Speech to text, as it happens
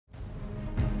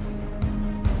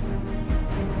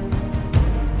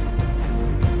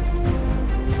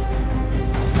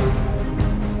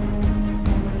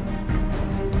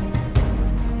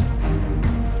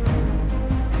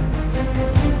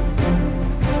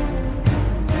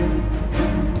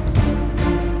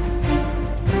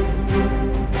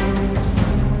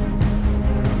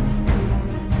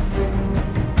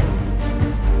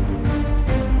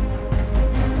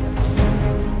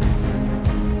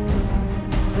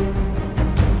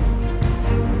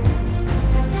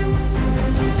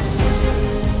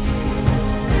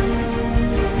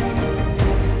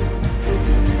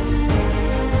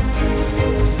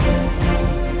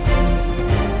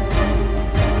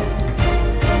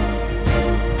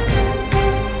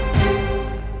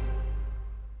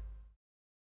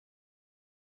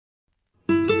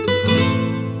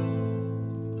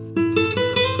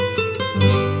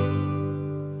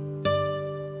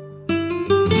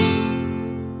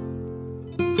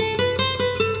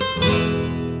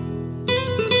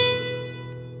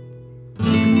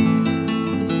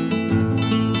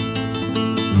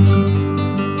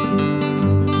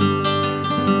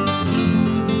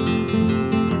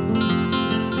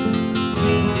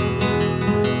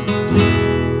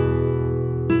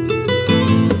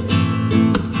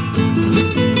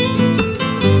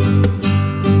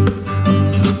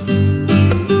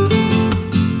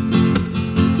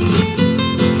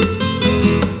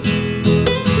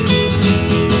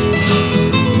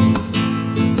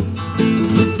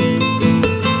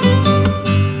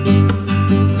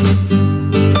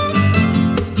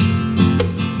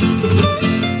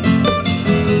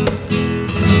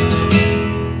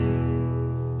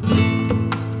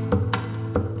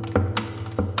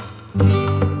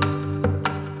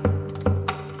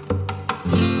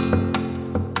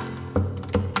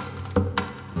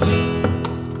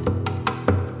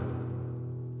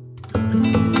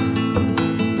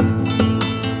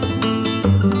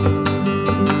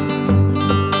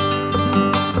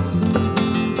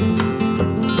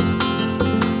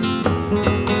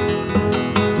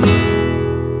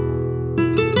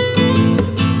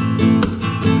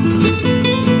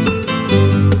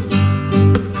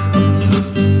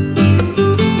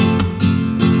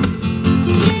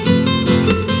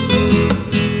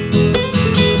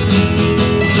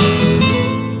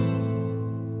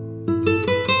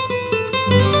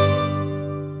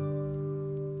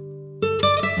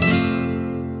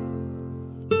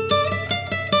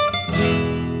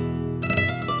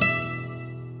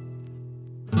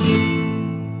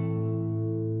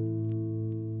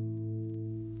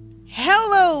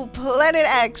Hello,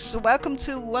 PlanetX! Welcome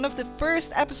to one of the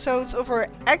first episodes of our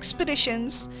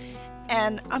expeditions,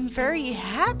 and I'm very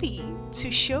happy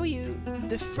to show you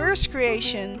the first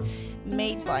creation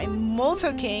made by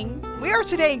King. We are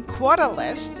today in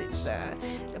Guadalest. It's a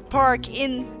park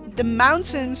in the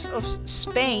mountains of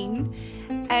Spain,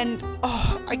 and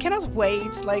oh, I cannot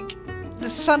wait. Like, the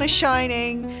sun is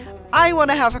shining, I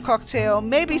want to have a cocktail,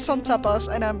 maybe some tapas,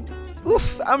 and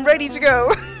I'm ready to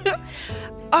go.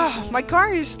 Ah, my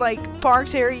car is like parked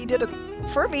here. He did it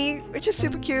for me, which is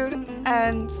super cute,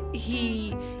 and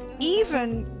he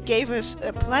even gave us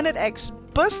a PlanetX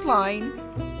bus line,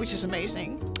 which is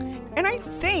amazing. And I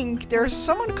think there's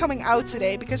someone coming out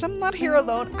today because I'm not here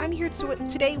alone. I'm here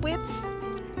today with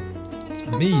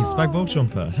me, Spagball.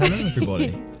 Hello,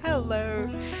 everybody. Hello.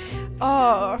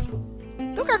 Oh,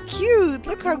 look how cute!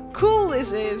 Look how cool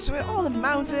this is with all the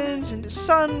mountains and the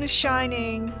sun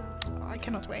shining. I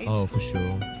cannot wait. Oh, for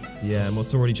sure. Yeah, and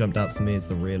what's already jumped out to me is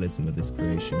the realism of this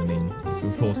creation. I mean, we've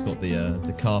of course got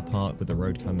the car park with the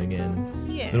road coming in,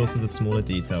 yeah, but also the smaller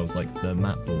details like the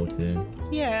map board here.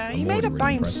 Yeah, he made it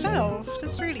by himself.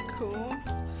 That's really cool.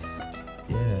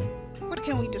 Yeah. What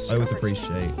can we discover? I always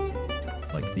appreciate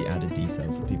like the added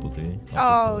details that people do. Like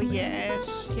oh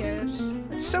yes, yes.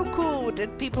 It's so cool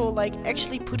that people like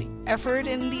actually put effort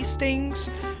in these things.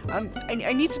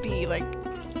 I need to be like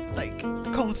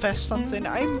confess something.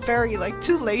 I'm very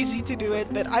too lazy to do it,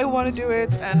 but I want to do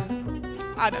it, and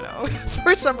I don't know.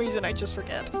 For some reason I just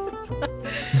forget.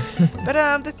 But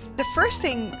the first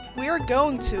thing we are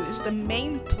going to is the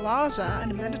main plaza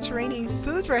and the Mediterranean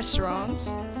food restaurant,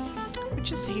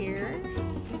 which is here.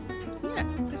 Yeah,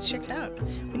 let's check it out.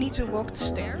 We need to walk the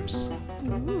stairs.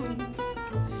 Ooh.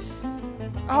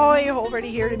 Oh, I already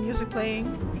hear the music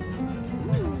playing.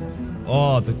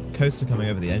 Oh, the coaster coming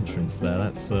over the entrance there.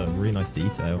 That's a really nice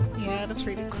detail. Yeah, that's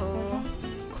really cool.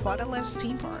 Guadalest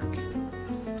Themepark.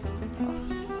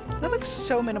 Oh, that looks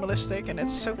so minimalistic, and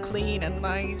it's so clean and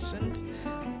nice, and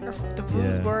the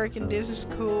woodwork in this is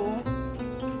cool.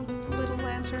 Little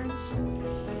lanterns.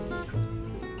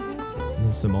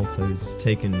 Also, Malto's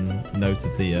taken note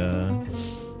of the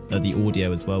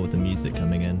audio as well with the music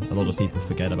coming in. A lot of people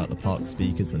forget about the park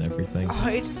speakers and everything. Oh,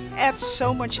 it adds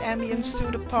so much ambience to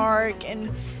the park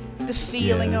and the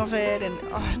feeling of it, and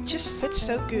oh, it just fits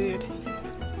so good.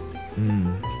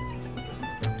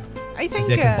 I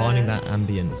think combining that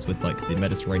ambience with like the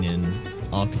Mediterranean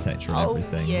architecture and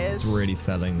everything, it's really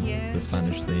selling the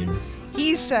Spanish theme.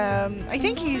 He's I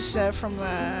think he's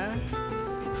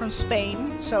from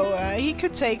Spain, so he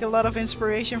could take a lot of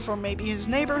inspiration from maybe his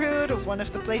neighborhood of one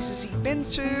of the places he'd been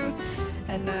to,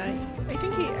 and I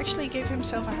think he actually gave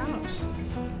himself a house.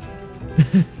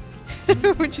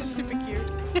 Which is super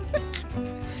cute.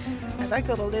 I like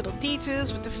all the little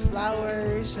details with the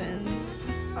flowers and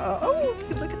oh,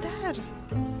 look at that.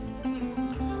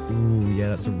 Ooh, yeah,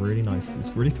 that's a really nice,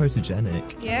 it's really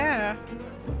photogenic. Yeah.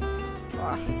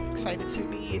 Oh, excited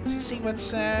to see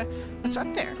what's up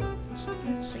there.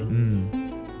 Let's see.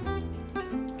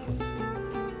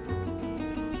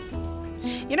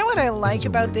 You know what I like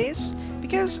about this?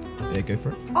 Because go for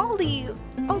it. All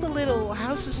the little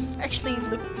houses actually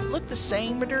look the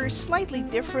same, but they're slightly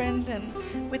different, and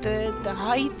with the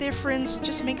height difference, it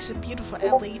just makes a beautiful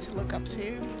alley to look up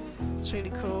to. It's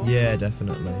really cool. Yeah,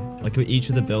 definitely. Like each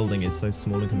of the building is so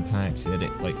small and compact, yet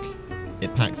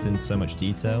it packs in so much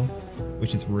detail,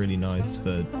 which is really nice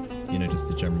for, you know, just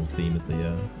the general theme of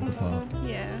the park.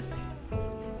 Yeah.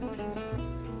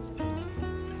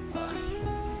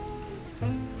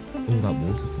 All that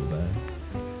waterfall there.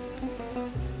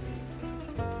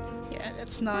 Yeah,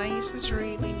 that's nice. That's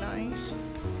really nice.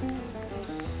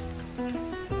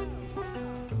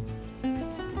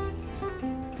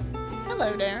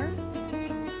 Hello there.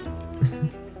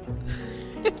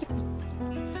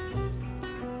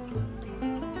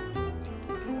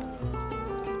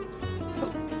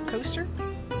 Coaster?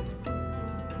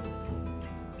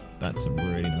 That's a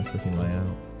really nice looking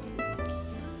layout.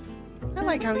 I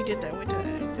like how he did that with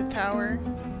the tower.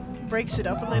 Breaks it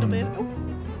up a little bit. Oh.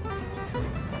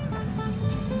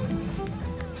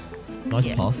 Nice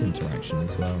path interaction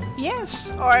as well.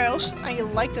 Yes, or I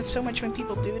like that so much when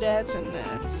people do that, and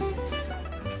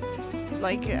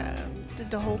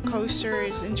the whole coaster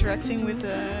is interacting with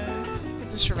the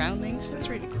surroundings. That's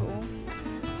really cool.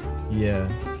 Yeah.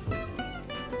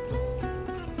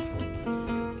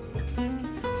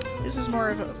 This is more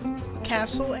of a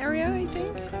castle area, I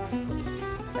think.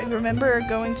 I remember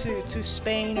going to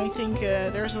Spain. I think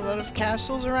there's a lot of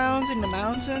castles around in the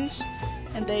mountains,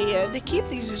 and they keep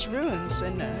these as ruins,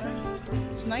 and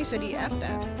it's nice that he added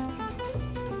that.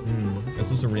 There's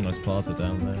also a really nice plaza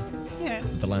down there. Yeah.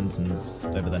 With the lanterns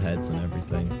over their heads and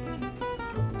everything.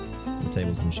 The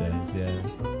tables and chairs, yeah.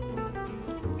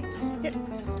 Yep.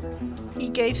 He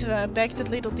gave back that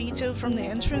little detail from the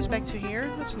entrance back to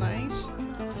here. That's nice.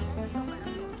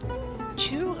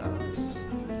 Churros.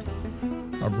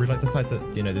 I really like the fact that,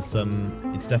 you know, there's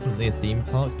it's definitely a theme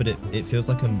park, but it feels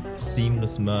like a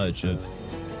seamless merge of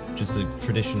just a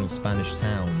traditional Spanish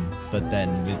town, but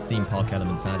then with theme park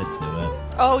elements added to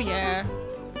it. Oh yeah.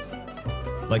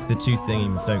 Like the two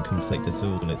themes don't conflict at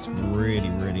all, and it's really,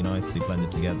 really nicely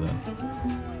blended together.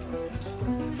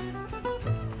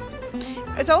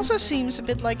 It also seems a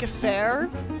bit like a fair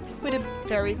with a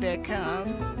very big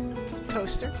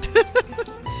coaster.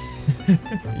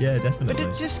 Yeah, definitely. But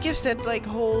it just gives that like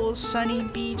whole sunny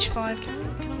beach vibe.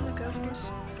 Can we look over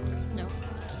this? No.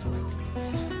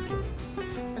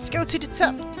 Let's go to the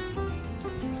top.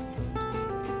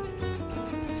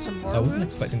 Some more I wasn't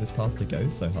woods. expecting this path to go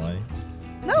so high.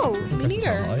 No, It's me impressive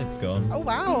how neither. high it's gone. Oh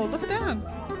wow, look at that.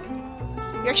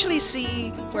 You actually see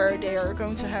where they are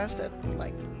going to have that,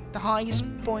 like, the highest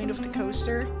point of the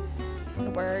coaster,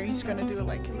 where he's gonna do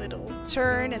like a little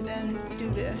turn and then do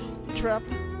the drop.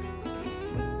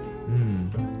 Hmm.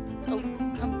 Oh,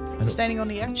 I'm standing on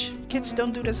the edge. Kids,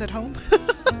 don't do this at home.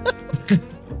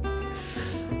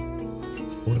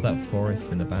 All of that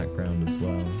forest in the background as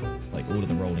well. Like all of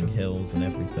the rolling hills and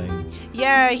everything.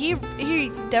 Yeah, he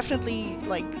definitely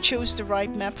like chose the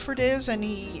right map for this, and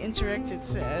he interacted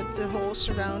the whole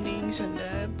surroundings and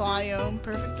the biome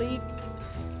perfectly.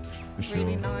 For sure.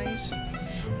 Really nice.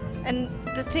 And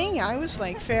the thing I was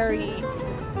like very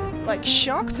like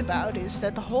shocked about is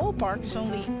that the whole park is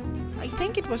only, I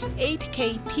think it was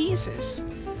 8k pieces.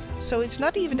 So it's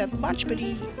not even that much, but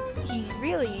he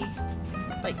really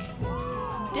like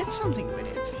did something with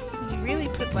it. He really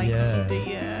put like Yeah.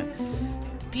 the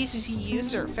pieces he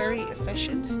used are very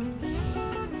efficient.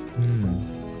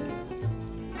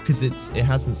 Because it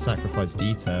hasn't sacrificed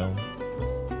detail.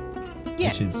 Yeah.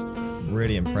 Which is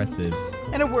really impressive.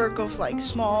 And a work of like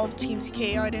small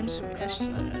TMTK items as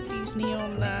these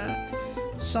neon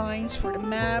signs for the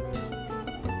map.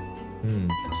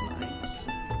 That's nice.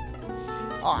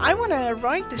 Oh, I want to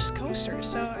ride this coaster,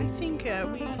 so I think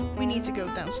we need to go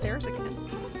downstairs again.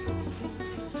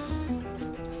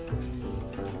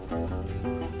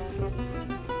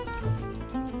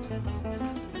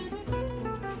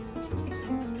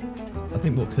 I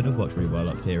think what could have worked really well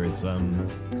up here is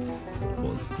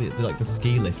what's the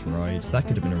ski lift ride? That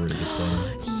could have been a really good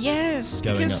thing. Yes,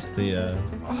 Going because up the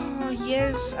oh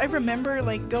yes, I remember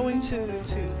like going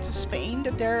to Spain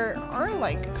that there are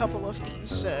like a couple of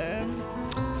these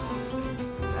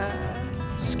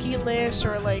ski lifts,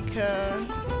 or like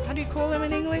how do you call them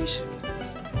in English?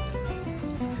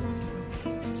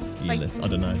 ski like- lifts. I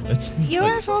don't know. It's You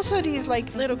like- have also these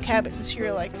like little cabins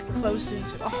you're like closed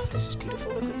into. Oh, this is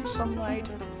beautiful. Look at the sunlight.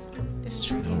 This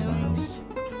is really Oh, wow. nice.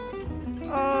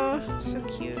 Oh, so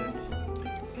cute.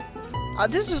 Oh,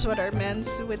 this is what I meant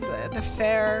with the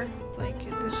fair, like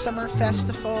the summer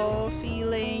festival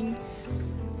feeling.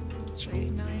 It's really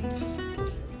nice.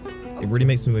 It really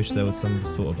makes me wish there was some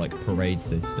sort of like parade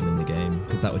system in the game,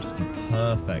 because that would just be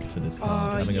perfect for this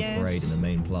park, Oh, having yes. a parade in the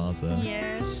main plaza.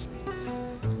 Yes.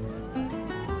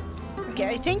 Okay,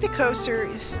 I think the coaster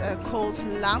is called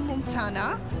La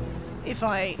Montana. If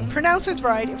I pronounce it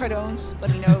right, if I don't,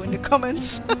 let me know in the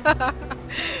comments.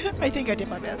 I think I did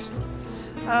my best.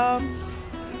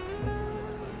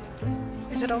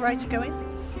 Is it alright to go in?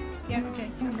 Yeah,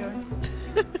 okay, I'm going.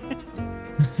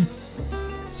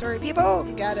 Sorry people,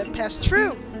 gotta pass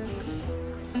through.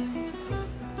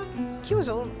 He was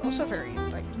also very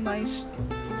like nice,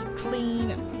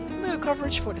 clean, and little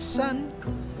coverage for the sun.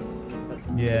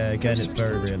 Yeah, again, it's Coaster's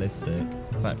very huge. realistic.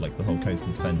 The fact like the whole coast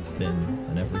is fenced in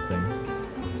and everything.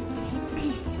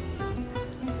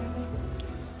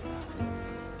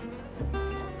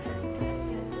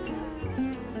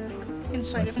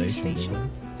 Inside Nice of the station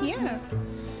station. building. Yeah.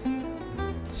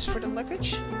 This is for the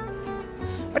luggage.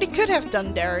 What he could have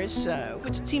done there is,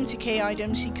 with the Team TK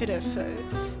items, he could have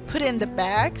put in the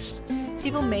bags.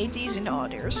 People made these, and oh,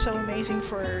 they're so amazing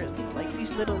for like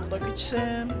these little luggage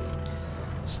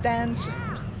stands.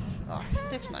 And oh,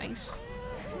 that's nice.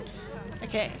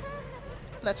 Okay,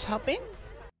 let's hop in.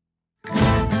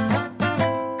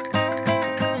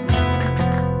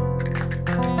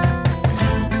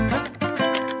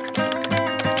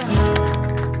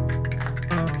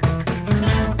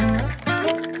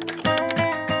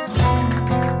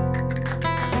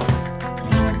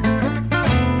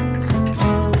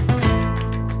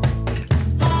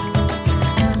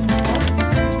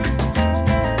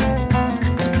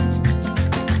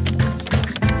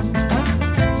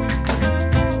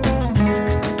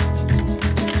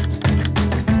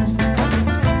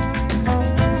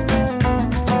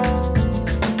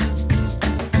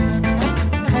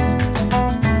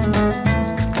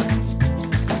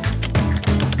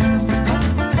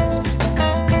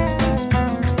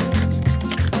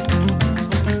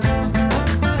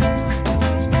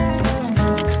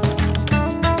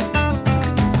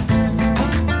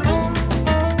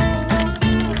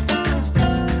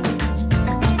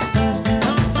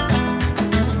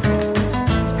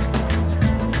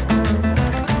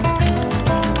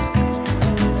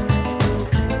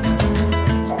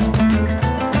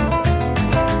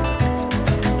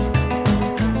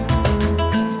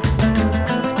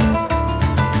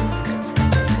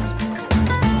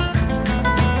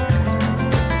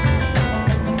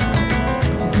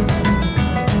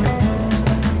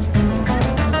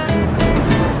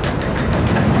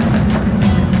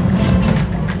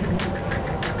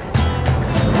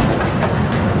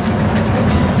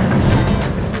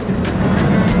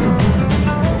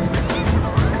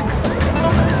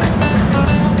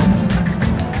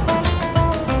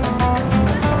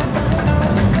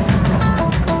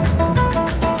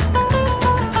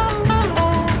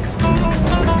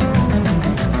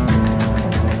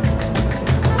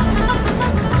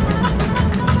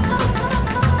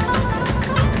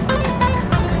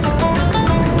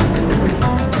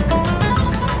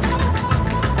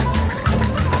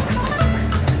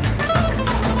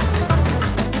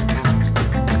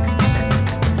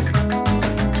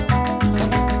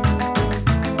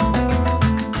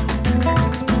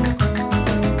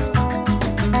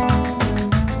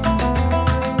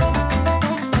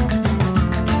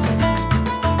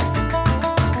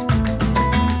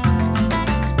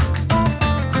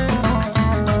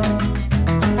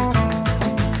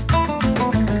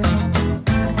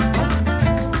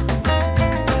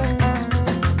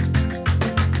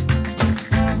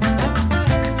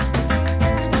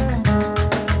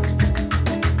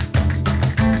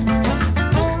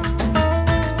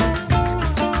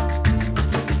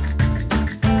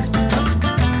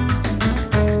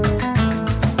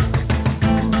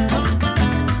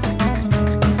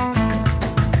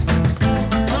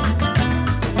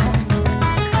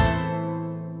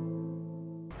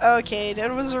 Okay,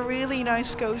 that was a really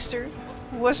nice coaster.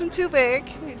 It wasn't too big.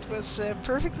 It was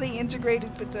perfectly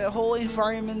integrated with the whole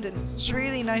environment, and it was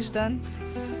really nice done.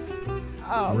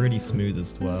 Oh. Really smooth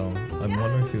as well. I'm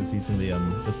wondering if he was using the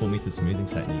 4-meter smoothing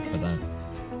technique for that.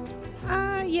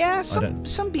 Yeah,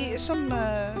 some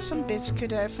bits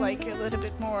could have like a little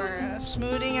bit more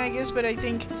smoothing, I guess, but I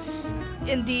think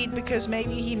indeed because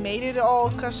maybe he made it all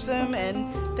custom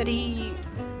and that he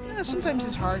sometimes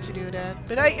it's hard to do that.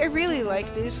 But I really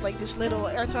like this little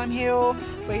airtime hill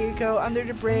where you go under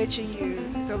the bridge and you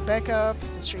go back up.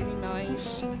 It's really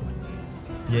nice.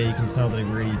 Yeah, you can tell that he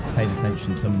really paid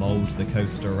attention to mold the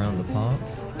coaster around the park,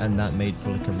 and that made for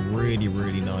like a really,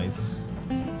 really nice,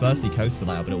 firstly coaster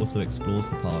layout, but it also explores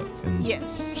the park and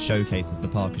showcases the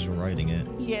park as you're riding it.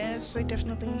 Yes, I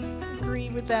definitely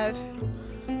agree with that.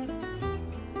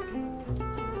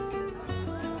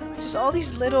 Just all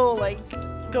these little like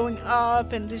going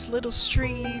up and these little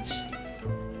streets.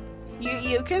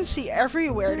 You can see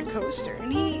everywhere the coaster,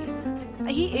 and he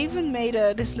even made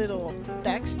this little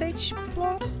backstage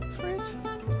plot for it.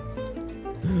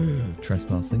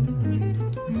 Trespassing.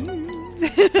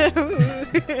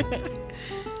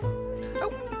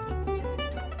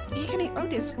 Oh,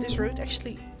 this route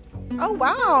actually. Oh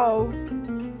wow!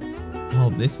 Oh,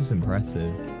 this is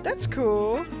impressive. That's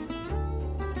cool.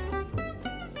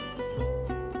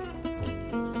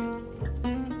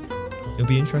 It'll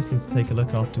be interesting to take a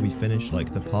look after we finish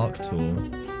like the park tour.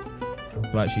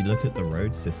 We'll actually look at the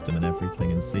road system and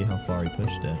everything and see how far he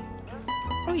pushed it.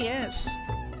 Oh yes,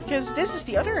 because this is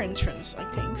the other entrance, I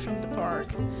think, from the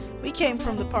park. We came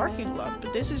from the parking lot,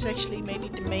 but this is actually maybe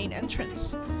the main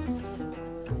entrance.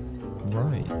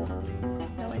 Right.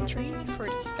 No entry for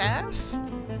the staff.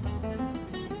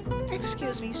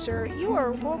 Excuse me, sir, you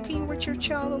are walking with your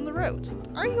child on the road.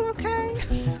 Are you okay?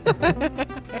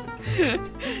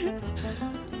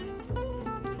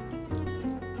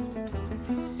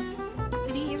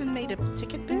 Did he even make a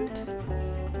ticket booth?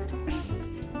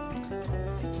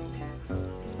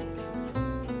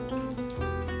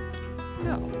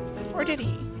 No. Or did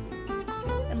he?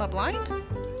 Am I blind?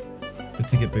 The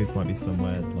ticket booth might be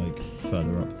somewhere like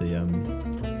further up the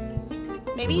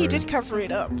Maybe he did cover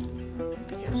it up.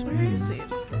 Because where is it?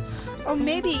 Oh,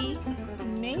 maybe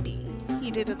he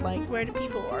did it like where the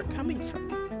people are coming from.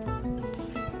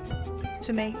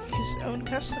 To make his own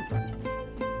custom one.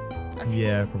 Okay.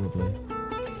 Yeah, probably.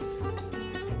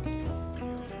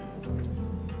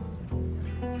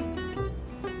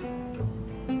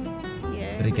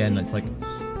 Yeah. But again, it's like,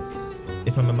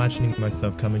 if I'm imagining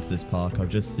myself coming to this park, I'll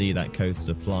just see that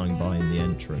coaster flying by in the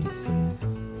entrance, and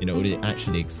you know, it would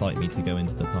actually excite me to go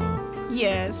into the park.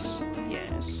 Yes,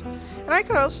 yes. And I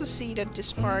could also see that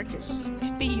this park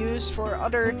could be used for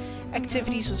other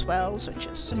activities as well, such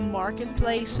as some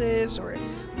marketplaces or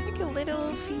like a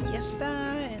little fiesta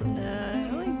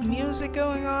and like music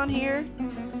going on here.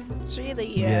 It's really,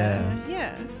 yeah.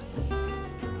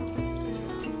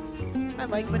 I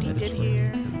like what he did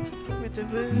here with the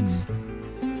booths,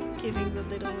 giving the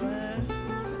little,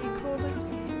 what do you call it?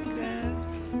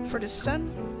 Like, for the sun.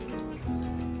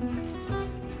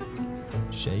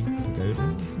 Shade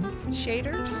pagoda, isn't it?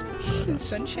 Shaders?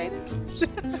 Sun shaders?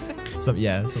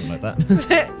 Something like that.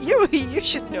 you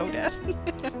should know that.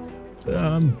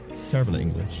 I'm terrible at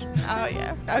English. Oh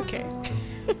yeah, okay.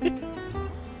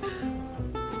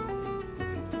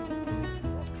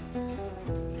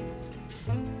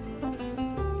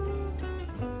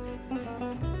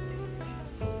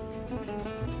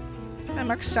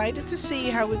 I'm excited to see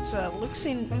how it looks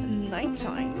in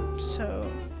nighttime,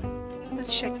 so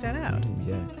let's check that out. Oh,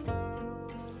 yes.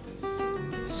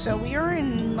 So we are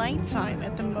in nighttime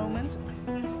at the moment,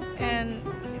 and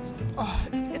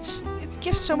it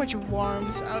gives so much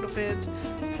warmth out of it.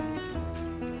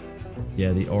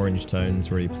 Yeah, the orange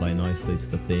tones really play nicely to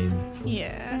the theme.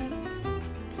 Yeah.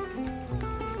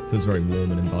 Feels very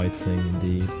warm and inviting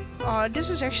indeed. This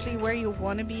is actually where you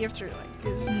want to be after like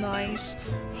this nice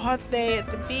hot day at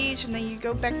the beach, and then you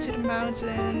go back to the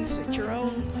mountains at your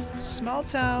own small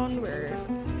town where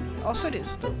also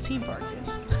this little theme park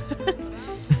is.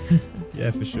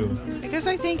 Yeah, for sure. Because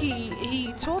I think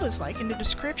he told us like in the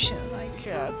description, like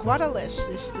Guadalest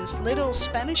is this little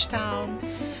Spanish town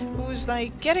who was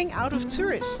like getting out of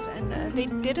tourists, and they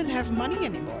didn't have money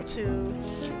anymore to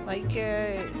like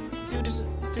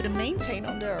do the maintain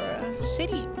on their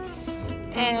city.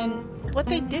 And what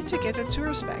they did to get their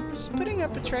tourists back was putting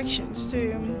up attractions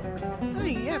to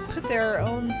put their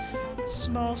own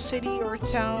small city or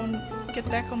town get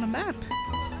back on the map.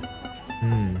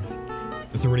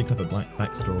 It's a really clever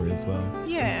backstory as well.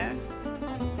 Yeah.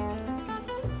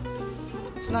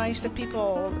 It's nice that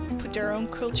people put their own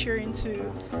culture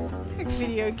into like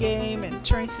video game and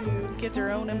trying to get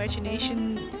their own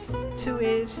imagination to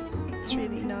it. It's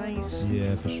really nice.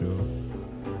 Yeah, for sure.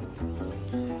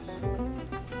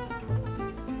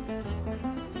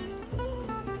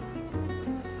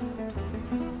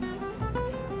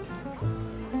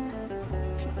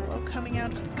 People are coming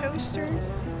out of the coaster.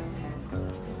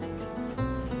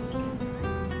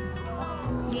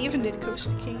 He even did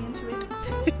Coaster King into it.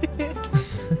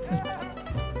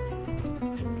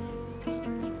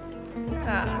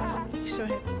 Ah, he's so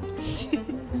happy.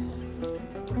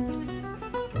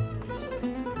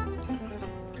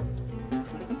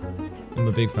 I'm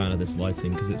a big fan of this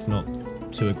lighting because it's not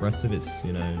too aggressive. It's,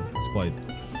 you know, it's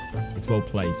well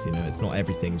placed. You know, it's not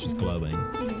everything's just glowing.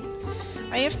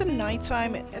 I have the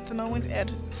nighttime at the moment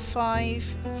at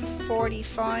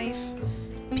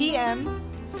 5:45 p.m.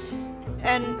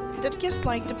 and that gives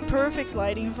like the perfect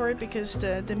lighting for it because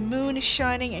the moon is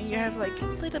shining and you have like a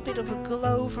little bit of a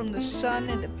glow from the sun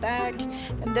in the back,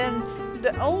 and then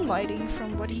the own lighting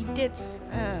from what he did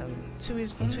to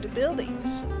the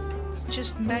buildings. It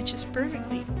just matches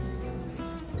perfectly.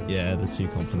 Yeah, the two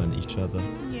complement each other.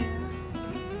 Yeah,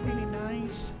 really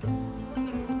nice.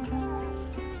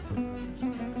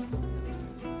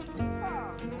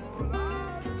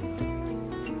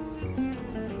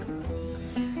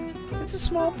 It's a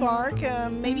small park.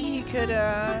 Maybe he could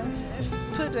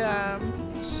put a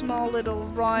small little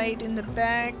ride in the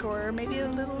back, or maybe a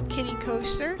little kiddie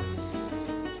coaster.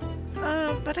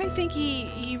 But I think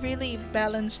he really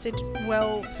balanced it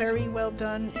well, very well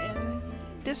done, and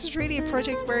this is really a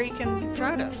project where he can be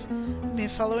proud of. I've been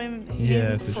following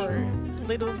him for a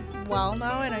little while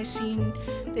now, and I've seen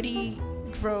that he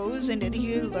grows and that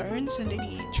he learns and that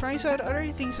he tries out other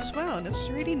things as well, and it's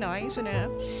really nice, and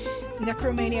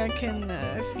Necromania can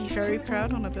be very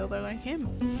proud on a builder like him.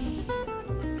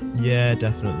 Yeah,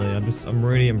 definitely. I'm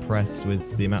really impressed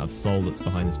with the amount of soul that's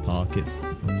behind this park. It's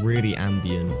really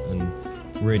ambient and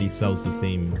really sells the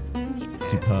theme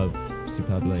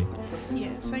superbly.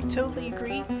 Yes, I totally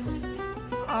agree.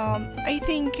 I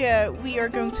think we are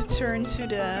going to turn to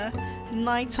the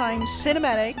nighttime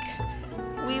cinematic.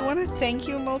 We want to thank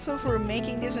you, Moto, for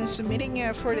making this and submitting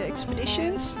for the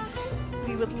expeditions.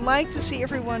 We would like to see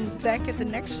everyone back at the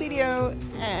next video,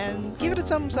 and give it a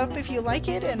thumbs up if you like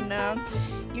it, and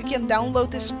you can download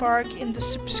this park in the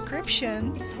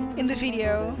subscription in the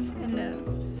video,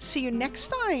 and see you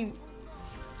next time.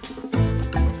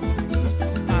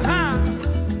 Ajá.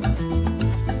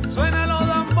 Suenan los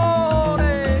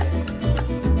tambores.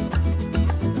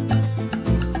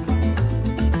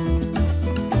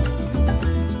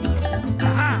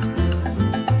 Ajá.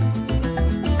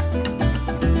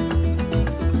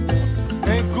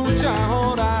 Escucha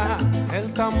ahora,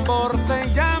 el tambor te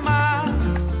llama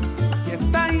y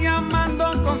está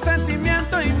llamando con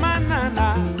sentimiento y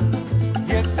manana,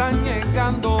 y están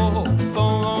llegando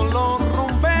todos los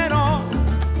rumberos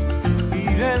y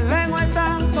de lejos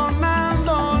están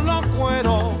sonando los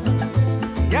cueros,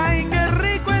 y ay qué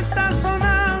rico está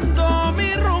sonando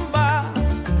mi rumba,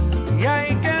 y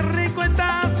ay qué rico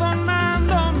está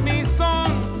sonando mi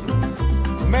son.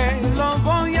 Me lo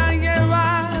voy a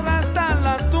llevar hasta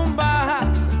la tumba,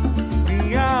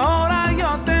 y ahora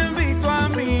yo te invito a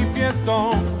mi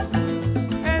fiestón.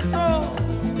 Eso,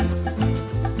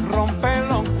 rompe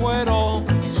los cueros,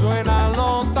 suena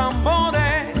los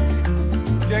tambores,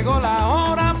 llegó la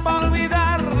hora para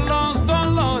olvidar los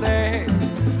dolores.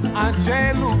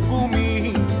 H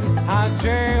Lukumi,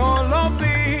 H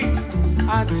Olofi,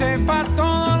 H pa'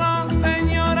 todos los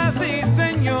señoras y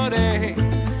señores.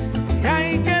 Y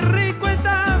ay qué rico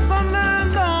está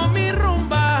sonando mi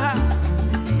rumba,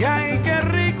 y ay qué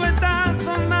rico está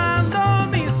sonando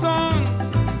mi son,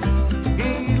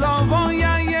 y lo voy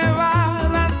a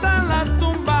llevar hasta la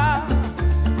tumba,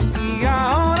 y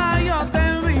ahora yo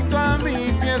te invito a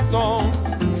mi fiestón,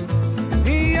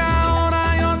 y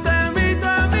ahora yo te invito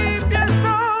a mi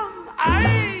fiestón.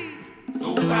 ¡Ay!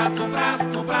 Tu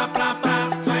pra, pra, pra,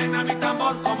 suena mi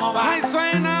tambor como va. ¡Ay,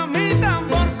 suena mi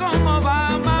tambor como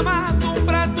va, mamá! Tu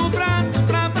pra, pra,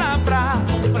 pra, pra.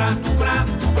 Tu pra,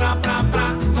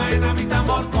 pra, suena mi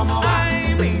tambor como va.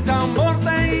 ¡Ay, mi tambor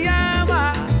te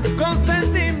llama con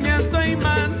sentimiento y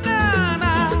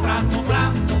manana! Tu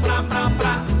pra,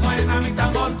 suena mi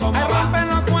tambor como va. Rompen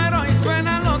los cueros y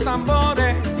suenan los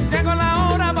tambores, llegó la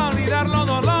hora para olvidar los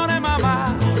dolores,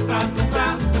 mamá. Tu pra,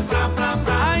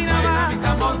 ay, nada más.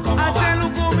 H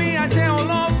Lukumi, H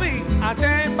Olofi,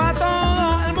 H pa'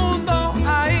 todo el mundo,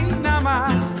 ahí nada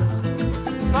más.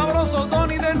 Sabroso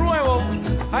Tony de nuevo,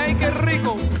 ay qué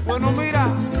rico. Bueno mira,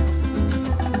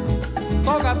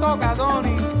 toca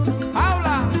Tony.